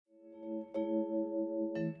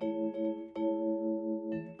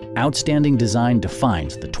Outstanding design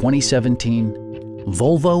defines the 2017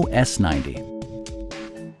 Volvo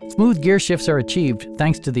S90. Smooth gear shifts are achieved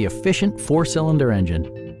thanks to the efficient 4-cylinder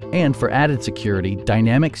engine. And for added security,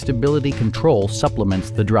 dynamic stability control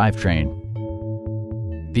supplements the drivetrain.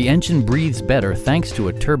 The engine breathes better thanks to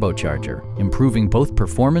a turbocharger, improving both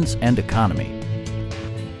performance and economy.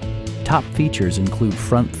 Top features include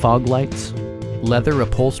front fog lights, leather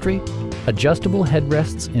upholstery, adjustable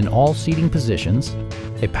headrests in all seating positions,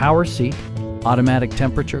 a power seat, automatic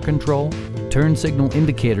temperature control, turn signal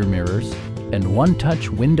indicator mirrors, and one-touch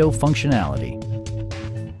window functionality.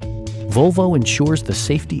 Volvo ensures the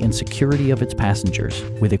safety and security of its passengers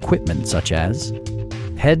with equipment such as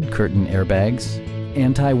head curtain airbags,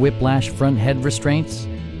 anti-whiplash front head restraints,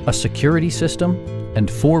 a security system, and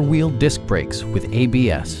 4-wheel disc brakes with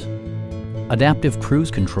ABS. Adaptive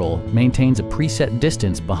Cruise Control maintains a preset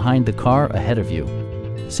distance behind the car ahead of you,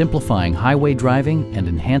 simplifying highway driving and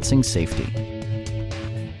enhancing safety.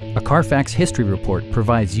 A Carfax history report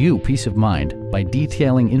provides you peace of mind by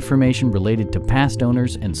detailing information related to past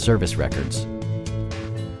owners and service records.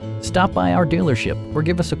 Stop by our dealership or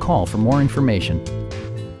give us a call for more information.